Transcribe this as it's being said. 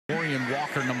Orion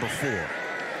Walker, number 4.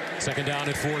 Second down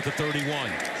and 4 at the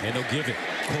 31. And they'll give it.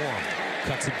 Corum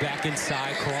cuts it back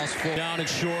inside. Cross full down and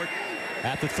short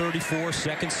at the 34.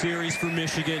 Second series for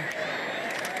Michigan.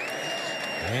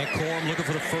 And Corum looking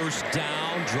for the first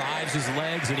down. Drives his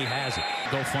legs, and he has it.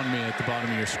 GoFundMe at the bottom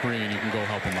of your screen. You can go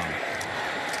help him out.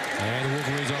 And the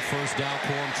Wolverines on first down.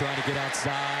 Corum trying to get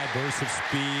outside. Burst of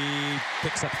speed.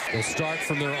 Picks up. They'll start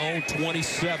from their own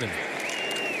 27.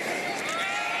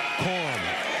 Corum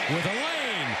with a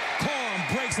lane. Corum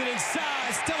breaks it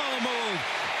inside. Still on the move.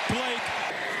 Blake.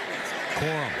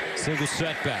 Corum. Single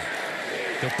setback.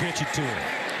 They'll pitch it to him.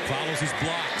 Follows his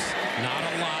blocks. Not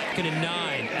a lot. And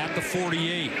 9 at the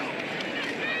 48.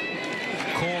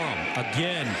 Corum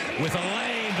again with a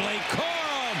lane. Blake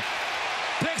Corum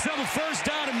picks up a first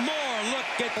down and more.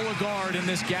 Look at the guard in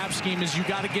this gap scheme is you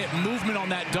got to get movement on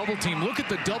that double team. Look at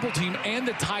the double team and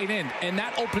the tight end, and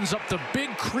that opens up the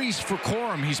big crease for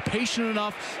Corum. He's patient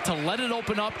enough to let it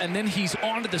open up, and then he's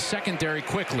onto the secondary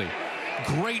quickly.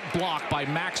 Great block by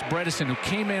Max Bredesen, who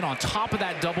came in on top of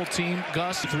that double team.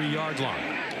 Gus, 3-yard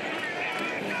line.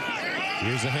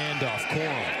 Here's a handoff.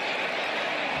 Corum.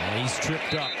 And he's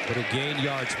tripped up, but he'll gain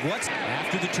yards. What's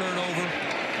after the turnover?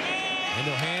 And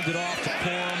they'll hand it off to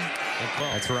Corum.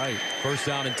 That's right. First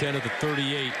down and 10 at the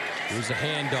 38. Here's a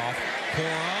handoff.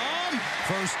 Corum.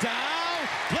 First down.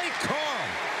 Blake Corum.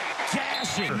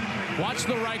 Gashing. Watch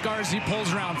the right guard as he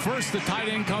pulls around. First, the tight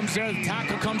end comes there. The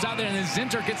tackle comes out there, and then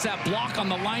Zinter gets that block on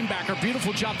the linebacker.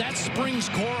 Beautiful job. That springs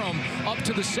Corum up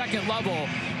to the second level,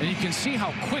 and you can see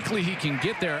how quickly he can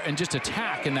get there and just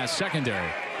attack in that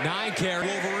secondary. 9 carry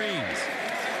Wolverines.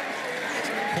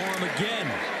 Corum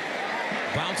again.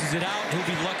 Bounces it out. He'll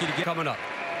be lucky to get coming up.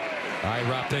 All right,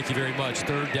 Rob, thank you very much.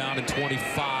 Third down and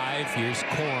 25. Here's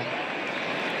Corum.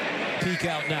 Peek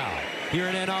out now. Here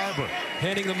in Ann Arbor,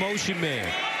 handing the motion man.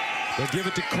 They'll give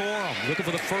it to Corum, looking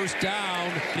for the first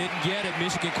down. Didn't get it.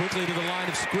 Michigan quickly to the line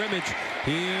of scrimmage.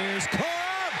 Here's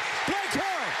Corum. Blake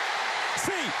Corum.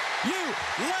 See you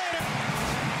later.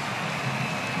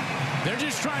 They're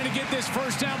just trying to get this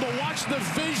first down, but watch the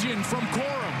vision from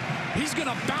Corum. He's going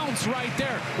to bounce right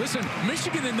there. Listen,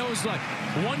 Michigan in those like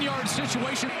 1-yard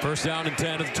situation. First down and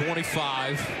 10 of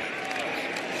 25.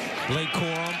 Blake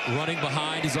Corum running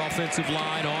behind his offensive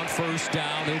line on first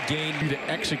down. He'll gain to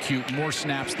execute more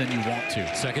snaps than you want to.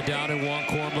 Second down and 1.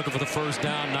 Corum looking for the first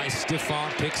down. Nice stiff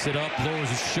arm. Picks it up. Lowers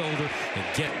his shoulder and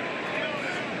get.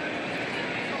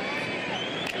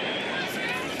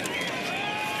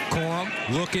 Corum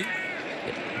looking.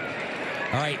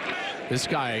 All right. This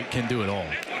guy can do it all.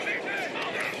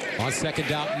 On second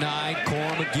down 9.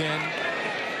 Corum again.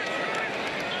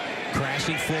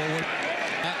 Crashing forward.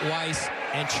 Matt Weiss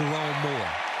and Jerome Moore.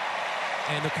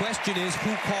 And the question is,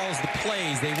 who calls the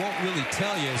plays? They won't really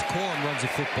tell you as Corum runs the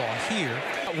football here.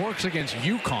 It works against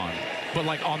UConn, but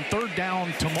like on third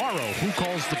down tomorrow, who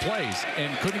calls the plays?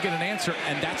 And couldn't get an answer,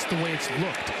 and that's the way it's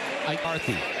looked.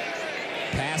 McCarthy,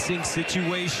 passing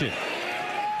situation.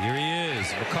 Here he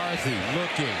is, McCarthy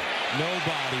looking,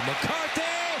 nobody. McCarthy,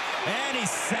 and he's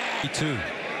sacked. 2.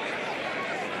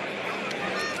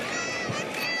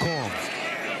 Corum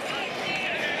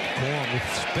with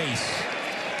space.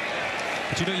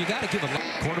 But you know, you got to give a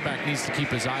quarterback needs to keep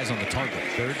his eyes on the target.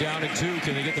 Third down and 2.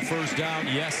 Can they get the first down?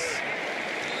 Yes.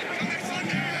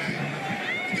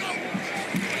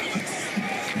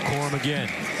 Corum again,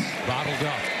 bottled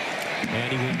up,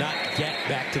 and he will not get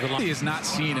back to the line. He is not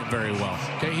seeing it very well.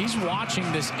 Okay, he's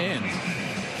watching this end.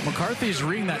 McCarthy is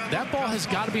reading that. That ball has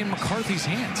got to be in McCarthy's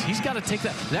hands. He's got to take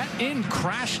that. That end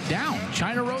crashed down.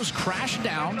 China Rose crashed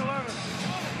down.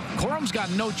 Corum's got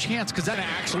no chance because that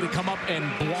actually come up and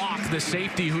block the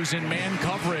safety who's in man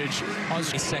coverage. On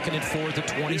second and 4 to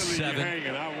 27.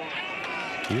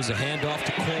 Here's a handoff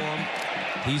to Corum.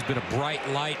 He's been a bright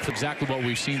light for exactly what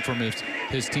we've seen from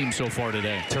his team so far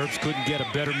today. Terps couldn't get a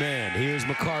better man. Here's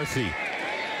McCarthy.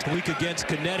 Week against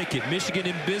Connecticut. Michigan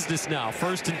in business now.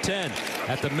 First and 10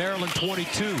 at the Maryland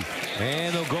 22.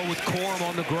 And they'll go with Corum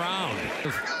on the ground.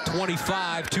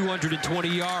 25, 220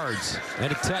 yards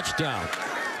and a touchdown.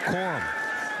 Corum.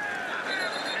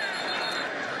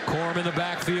 Corum in the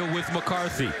backfield with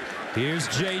McCarthy. Here's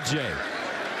JJ.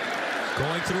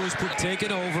 Going through his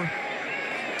taking over.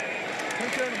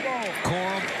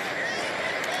 Corum.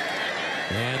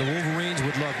 And the Wolverines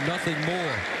would love nothing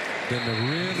more than to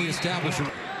really establish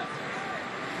a...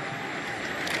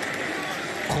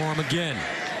 Corum again.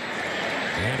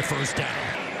 And a first down.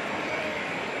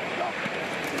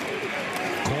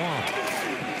 Corum.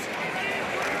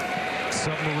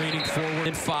 Submarining forward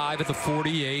in 5 at the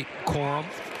 48. Corum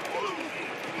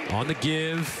on the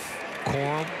give.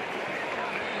 Corum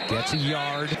gets a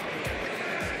yard.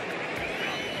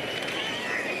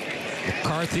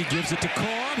 McCarthy gives it to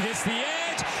Corum, hits the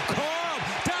edge. Corum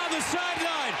down the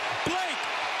sideline. Blake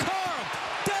Corum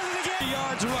does it again.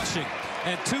 Yards rushing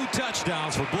and 2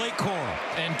 touchdowns for Blake Corum.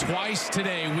 And twice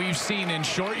today we've seen in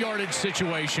short yardage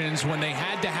situations when they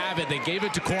had to have it, they gave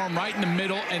it to Corum right in the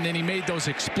middle, and then he made those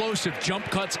explosive jump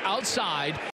cuts outside.